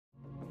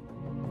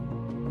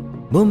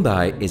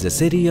Mumbai is a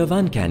city of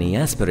uncanny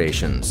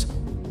aspirations,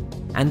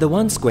 and the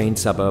once quaint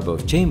suburb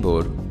of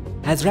Chembur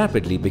has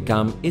rapidly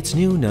become its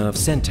new nerve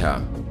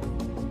centre.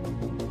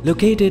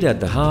 Located at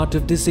the heart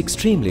of this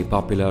extremely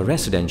popular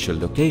residential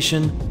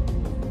location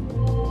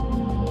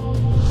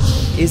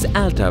is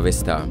Alta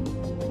Vista.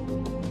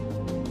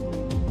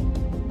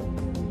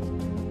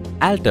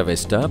 Alta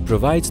Vista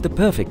provides the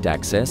perfect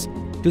access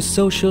to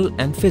social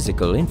and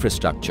physical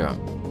infrastructure.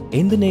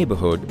 In the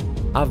neighborhood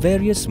are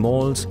various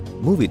malls,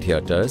 movie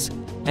theatres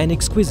and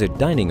exquisite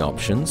dining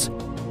options,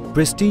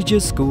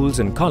 prestigious schools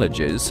and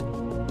colleges,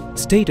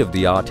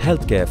 state-of-the-art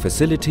healthcare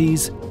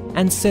facilities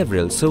and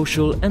several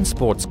social and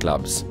sports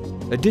clubs.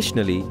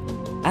 Additionally,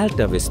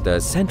 Alta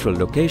Vista's central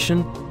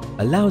location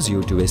allows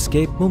you to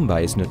escape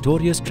Mumbai's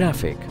notorious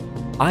traffic.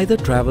 Either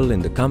travel in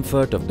the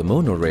comfort of the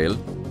monorail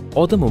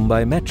or the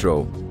Mumbai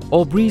Metro,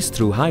 or breeze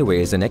through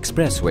highways and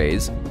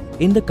expressways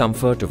in the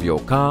comfort of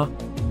your car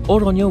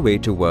or on your way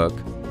to work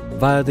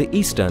via the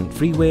Eastern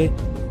Freeway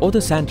or the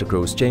Santa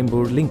Cruz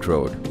Chembur Link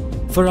Road.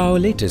 For our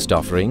latest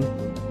offering,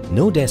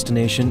 no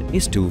destination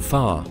is too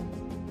far.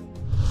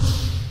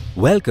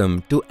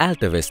 Welcome to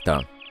Alta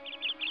Vista.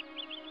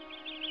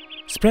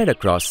 Spread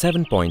across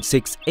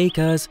 7.6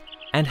 acres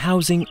and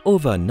housing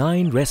over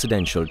 9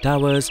 residential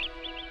towers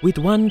with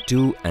 1,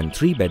 2 and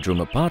 3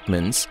 bedroom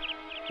apartments,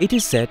 it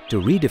is set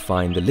to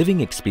redefine the living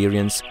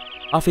experience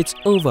of its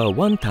over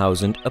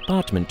 1,000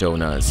 apartment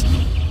owners.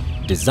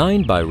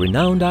 Designed by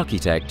renowned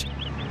architect,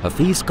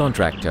 Hafiz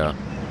Contractor,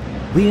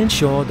 we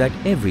ensure that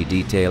every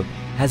detail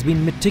has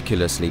been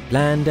meticulously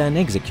planned and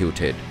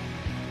executed.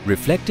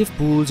 Reflective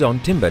pools on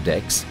timber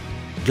decks,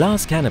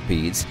 glass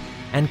canopies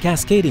and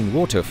cascading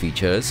water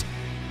features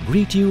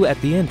greet you at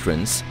the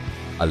entrance,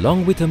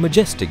 along with a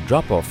majestic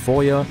drop-off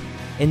foyer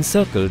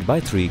encircled by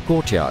 3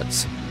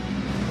 courtyards.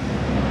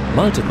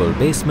 Multiple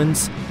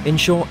basements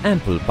ensure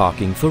ample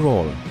parking for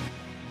all.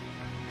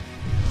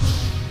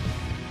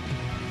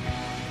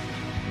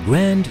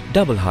 Grand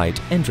double-height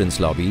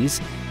entrance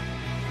lobbies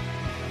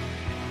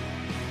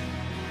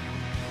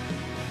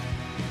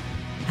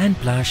and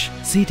plush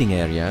seating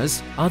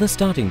areas are the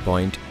starting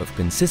point of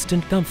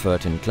consistent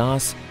comfort and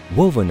class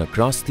woven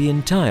across the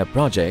entire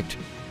project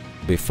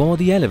before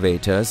the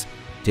elevators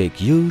take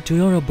you to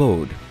your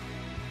abode.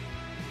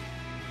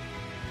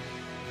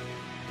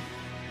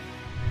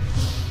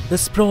 The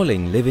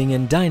sprawling living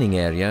and dining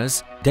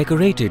areas,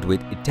 decorated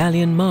with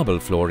Italian marble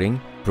flooring,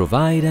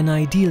 provide an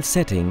ideal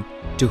setting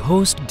to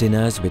host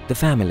dinners with the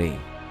family.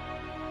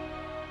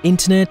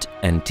 Internet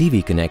and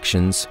TV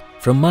connections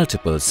from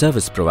multiple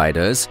service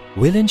providers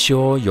will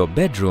ensure your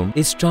bedroom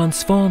is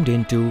transformed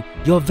into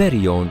your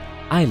very own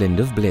island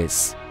of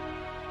bliss.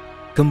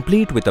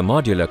 Complete with a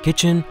modular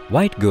kitchen,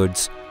 white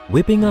goods,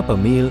 whipping up a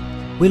meal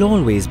will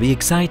always be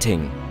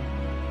exciting.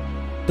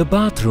 The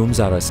bathrooms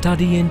are a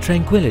study in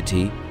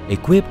tranquility,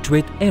 equipped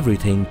with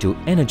everything to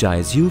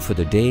energize you for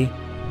the day.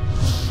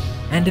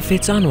 And if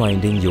it's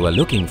unwinding you are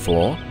looking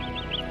for,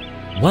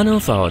 one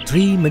of our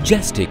 3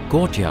 majestic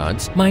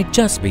courtyards might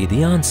just be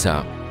the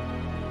answer.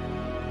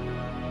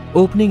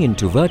 Opening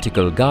into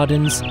vertical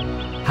gardens,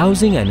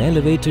 housing an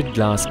elevated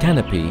glass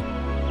canopy,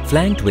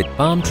 flanked with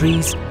palm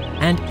trees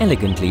and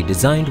elegantly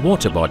designed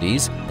water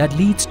bodies that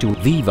leads to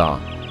Viva,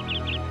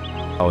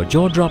 our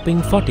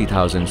jaw-dropping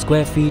 40,000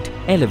 square feet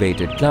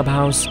elevated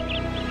clubhouse,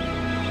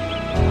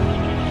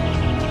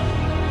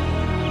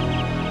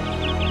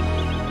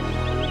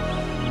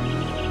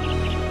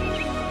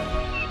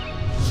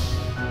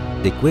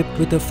 equipped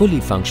with a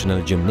fully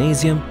functional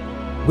gymnasium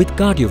with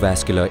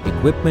cardiovascular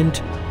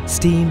equipment,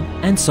 steam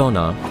and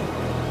sauna,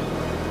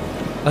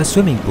 a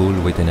swimming pool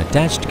with an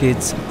attached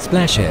kids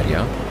splash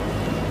area,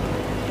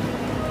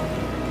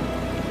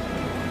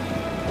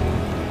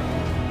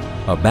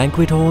 a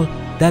banquet hall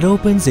that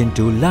opens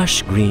into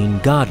lush green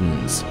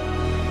gardens,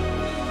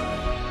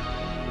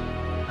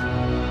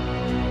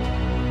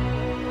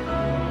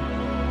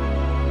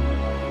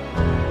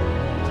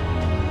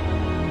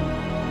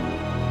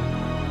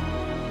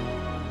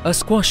 a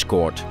squash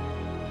court,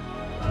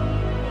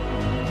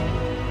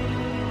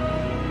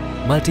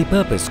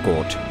 multi-purpose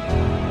court,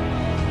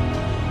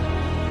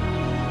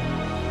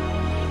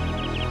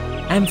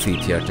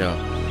 amphitheatre,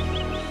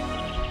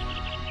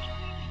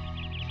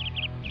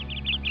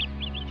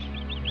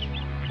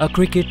 a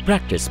cricket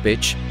practice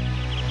pitch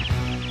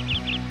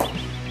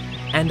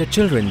and a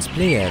children's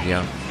play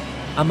area,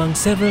 among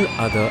several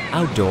other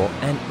outdoor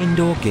and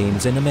indoor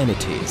games and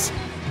amenities.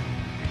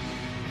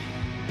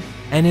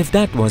 And if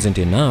that wasn't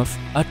enough,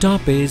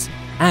 atop is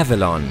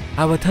Avalon,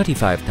 our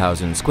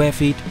 35,000 square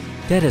feet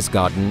terrace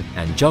garden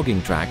and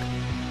jogging track,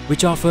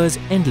 which offers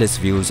endless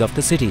views of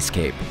the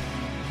cityscape.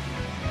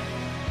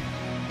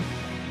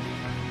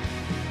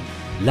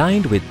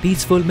 Lined with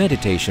peaceful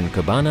meditation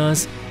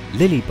cabanas,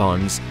 lily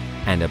ponds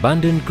and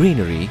abundant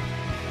greenery,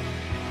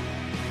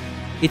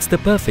 it's the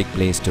perfect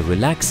place to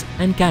relax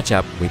and catch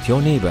up with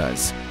your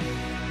neighbors.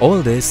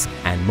 All this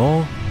and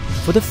more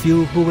for the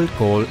few who will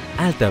call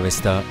Alta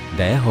Vista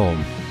their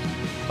home.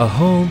 A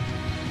home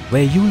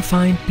where you'll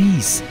find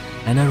peace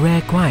and a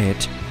rare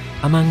quiet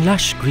among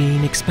lush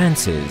green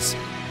expanses.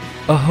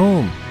 A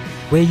home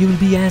where you'll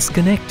be as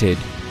connected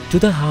to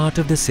the heart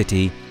of the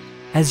city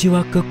as you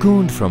are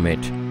cocooned from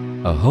it.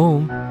 A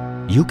home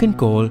you can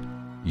call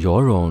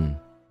your own.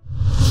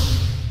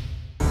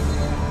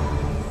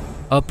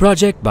 A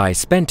project by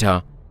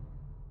Spenta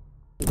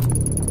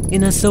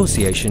in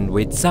association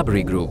with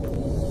Sabari Group.